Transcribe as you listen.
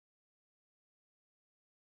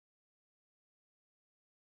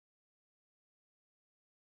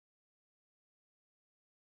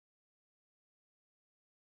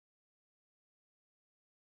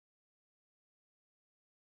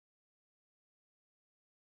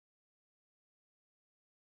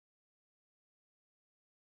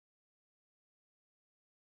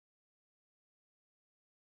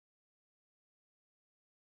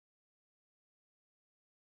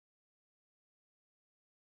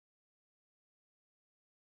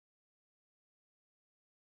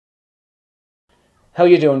How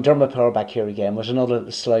you doing? Dermot Power back here again with another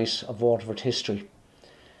little slice of Waterford history.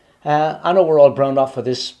 I know we're all browned off for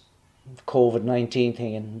this COVID-19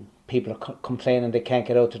 thing, and people are complaining they can't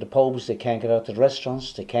get out to the pubs, they can't get out to the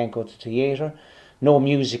restaurants, they can't go to the theatre, no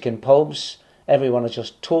music in pubs. Everyone is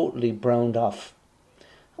just totally browned off.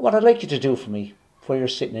 What I'd like you to do for me, where you're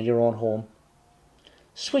sitting in your own home,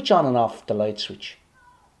 switch on and off the light switch.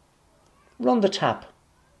 Run the tap.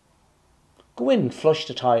 Go in and flush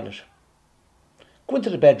the toilet. Go into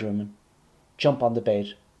the bedroom and jump on the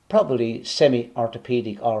bed. Probably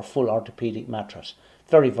semi-orthopedic or full orthopedic mattress.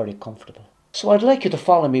 Very, very comfortable. So I'd like you to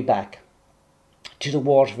follow me back to the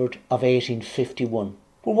Waterford of 1851.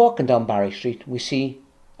 We're walking down Barry Street. We see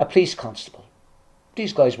a police constable.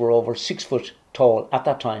 These guys were over 6 foot tall at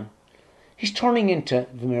that time. He's turning into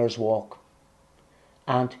the Mayor's Walk,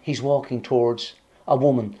 and he's walking towards a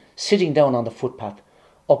woman sitting down on the footpath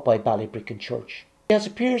up by Ballybricken Church. He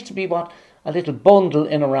appears to be a little bundle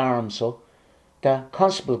in her arms, so the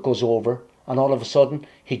constable goes over and all of a sudden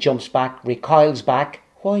he jumps back, recoils back.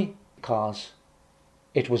 Why? Because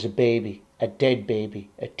it was a baby, a dead baby,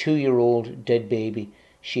 a 2-year-old dead baby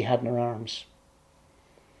she had in her arms.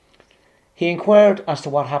 He inquired as to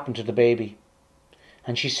what happened to the baby,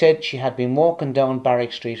 and she said she had been walking down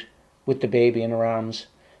Barrack Street with the baby in her arms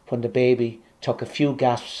when the baby took a few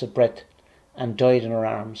gasps of breath and died in her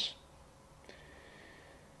arms.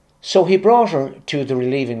 So he brought her to the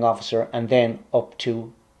relieving officer and then up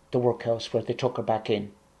to the workhouse where they took her back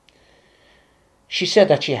in. She said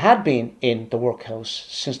that she had been in the workhouse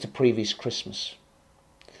since the previous Christmas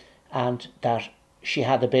and that she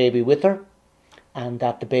had the baby with her and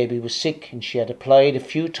that the baby was sick, and she had applied a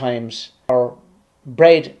few times for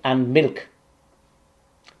bread and milk,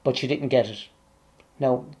 but she didn't get it.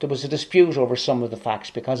 Now, there was a dispute over some of the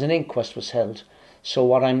facts because an inquest was held. So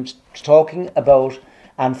what I'm talking about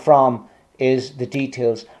and from is the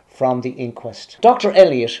details from the inquest. Dr.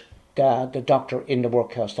 Elliott, the doctor in the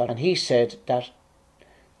workhouse, and he said that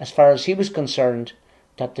as far as he was concerned,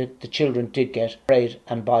 that the children did get bread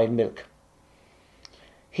and boiled milk.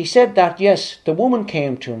 He said that yes, the woman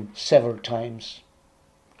came to him several times.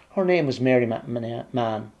 Her name was Mary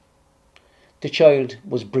McMahon. The child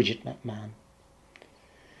was Bridget McMahon.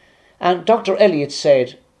 And Dr. Elliott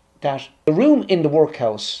said that the room in the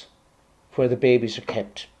workhouse where the babies are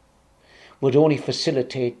kept would only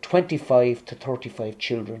facilitate 25 to 35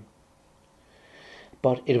 children,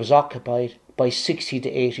 but it was occupied by 60 to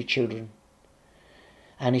 80 children.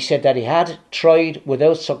 And he said that he had tried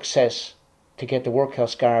without success to get the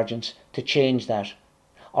workhouse guardians to change that,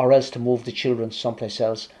 or else to move the children someplace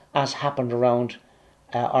else, as happened around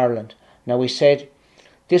Ireland. Now, he said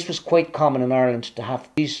this was quite common in Ireland to have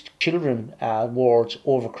these children wards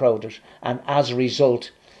overcrowded, and as a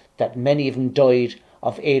result that many of them died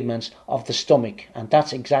of ailments of the stomach, and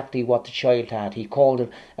that's exactly what the child had. He called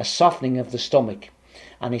it a softening of the stomach,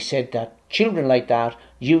 and he said that children like that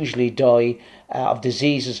usually die of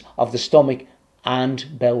diseases of the stomach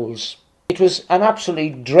and bowels. It was an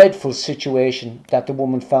absolutely dreadful situation that the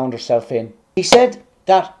woman found herself in. He said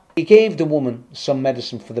that he gave the woman some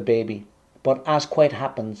medicine for the baby, but as quite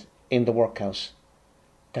happened in the workhouse,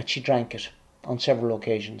 that she drank it on several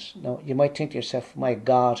occasions. Now, you might think to yourself, my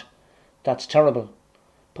God, that's terrible.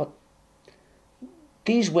 But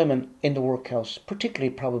these women in the workhouse,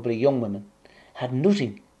 particularly probably young women, had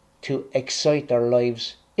nothing to excite their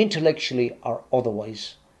lives, intellectually or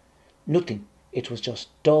otherwise. Nothing. It was just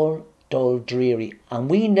dull, dreary.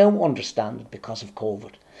 And we now understand it because of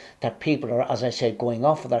COVID, that people are, as I said, going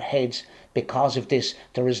off of their heads because of this.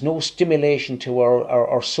 There is no stimulation to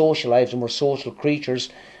our social lives, and we're social creatures.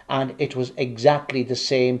 And it was exactly the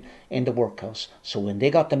same in the workhouse. So when they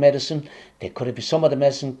got the medicine, some of the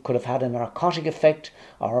medicine could have had a narcotic effect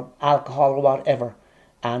or alcohol or whatever,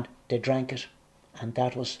 and they drank it. And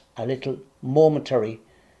that was a little momentary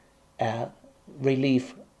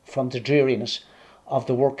relief from the dreariness of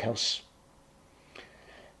the workhouse.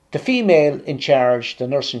 The female in charge, the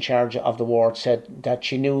nurse in charge of the ward, said that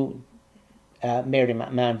she knew Mary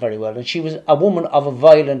McMahon very well, and she was a woman of a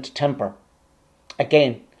violent temper.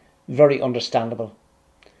 Again, very understandable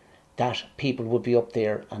that people would be up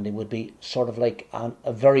there and they would be sort of like on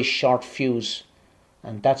a very short fuse,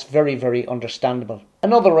 and that's very, very understandable.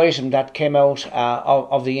 Another item that came out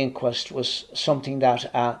of the inquest was something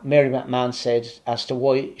that Mary McMahon said as to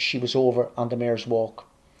why she was over on the Mayor's Walk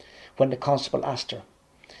when the constable asked her.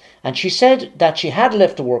 And she said that she had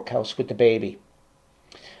left the workhouse with the baby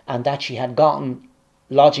and that she had gotten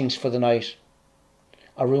lodgings for the night,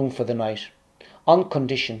 a room for the night, on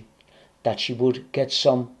condition that she would get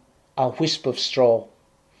a wisp of straw.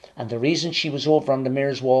 And the reason she was over on the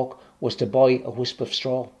Mayor's Walk was to buy a wisp of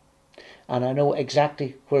straw. And I know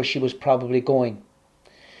exactly where she was probably going.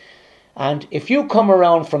 And if you come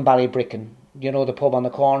around from Ballybricken, you know, the pub on the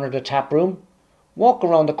corner, the tap room, walk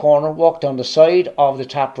around the corner, walk down the side of the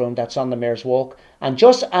tap room that's on the Mayor's Walk, and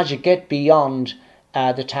just as you get beyond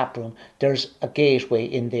the tap room, there's a gateway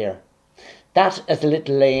in there. That is a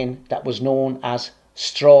little lane that was known as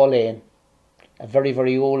Straw Lane. A very,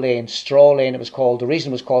 very old lane, Straw Lane it was called. The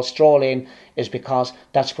reason it was called Straw Lane is because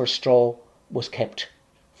that's where straw was kept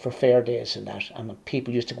for fair days and that. And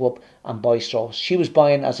people used to go up and buy straw. She was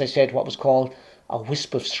buying, as I said, what was called a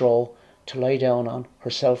wisp of straw to lie down on,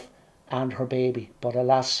 herself and her baby. But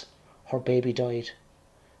alas, her baby died.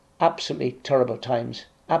 Absolutely terrible times.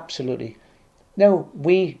 Absolutely. Now,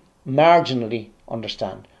 we marginally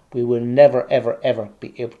understand. We will never, ever, ever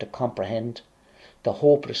be able to comprehend the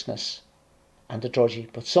hopelessness and the drudgery.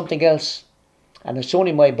 But something else, and it's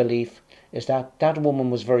only my belief, is that that woman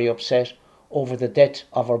was very upset over the death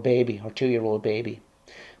of her baby, her 2-year-old baby.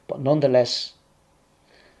 But nonetheless,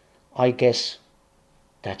 I guess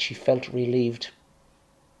that she felt relieved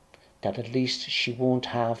that at least she won't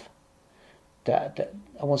have the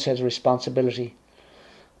I won't say the responsibility,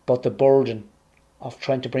 but the burden of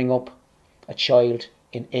trying to bring up a child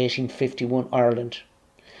in 1851 Ireland.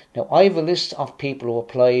 Now, I have a list of people who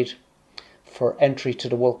applied for entry to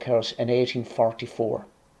the workhouse in 1844,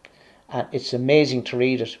 and it's amazing to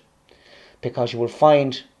read it, because you will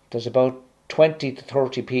find there's about 20 to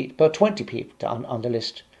 30 people, about 20 people on the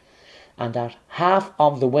list, and that half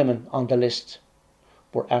of the women on the list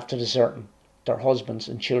were after deserting their husbands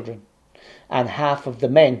and children, and half of the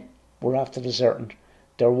men were after deserting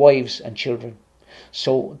their wives and children.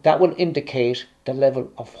 So that will indicate the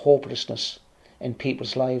level of hopelessness in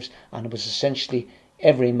people's lives, and it was essentially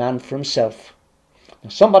every man for himself. Now,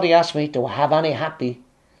 somebody asked me, do I have any happy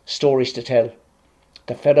stories to tell?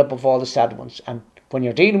 They're fed up of all the sad ones. And when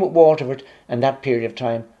you're dealing with Waterford in that period of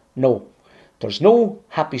time, no, there's no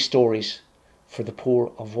happy stories for the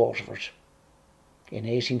poor of Waterford in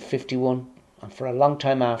 1851 and for a long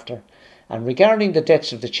time after. And regarding the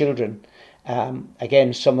deaths of the children,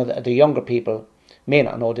 again, some of the younger people may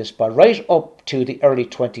not know this, but right up to the early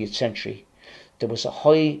 20th century, there was a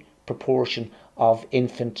high proportion of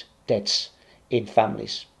infant deaths in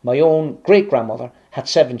families. My own great-grandmother had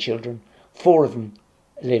 7 children, 4 of them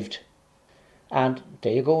lived. And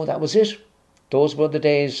there you go, that was it. Those were the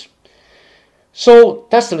days. So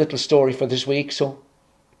that's the little story for this week. So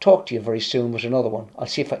talk to you very soon with another one. I'll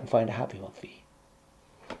see if I can find a happy one for you.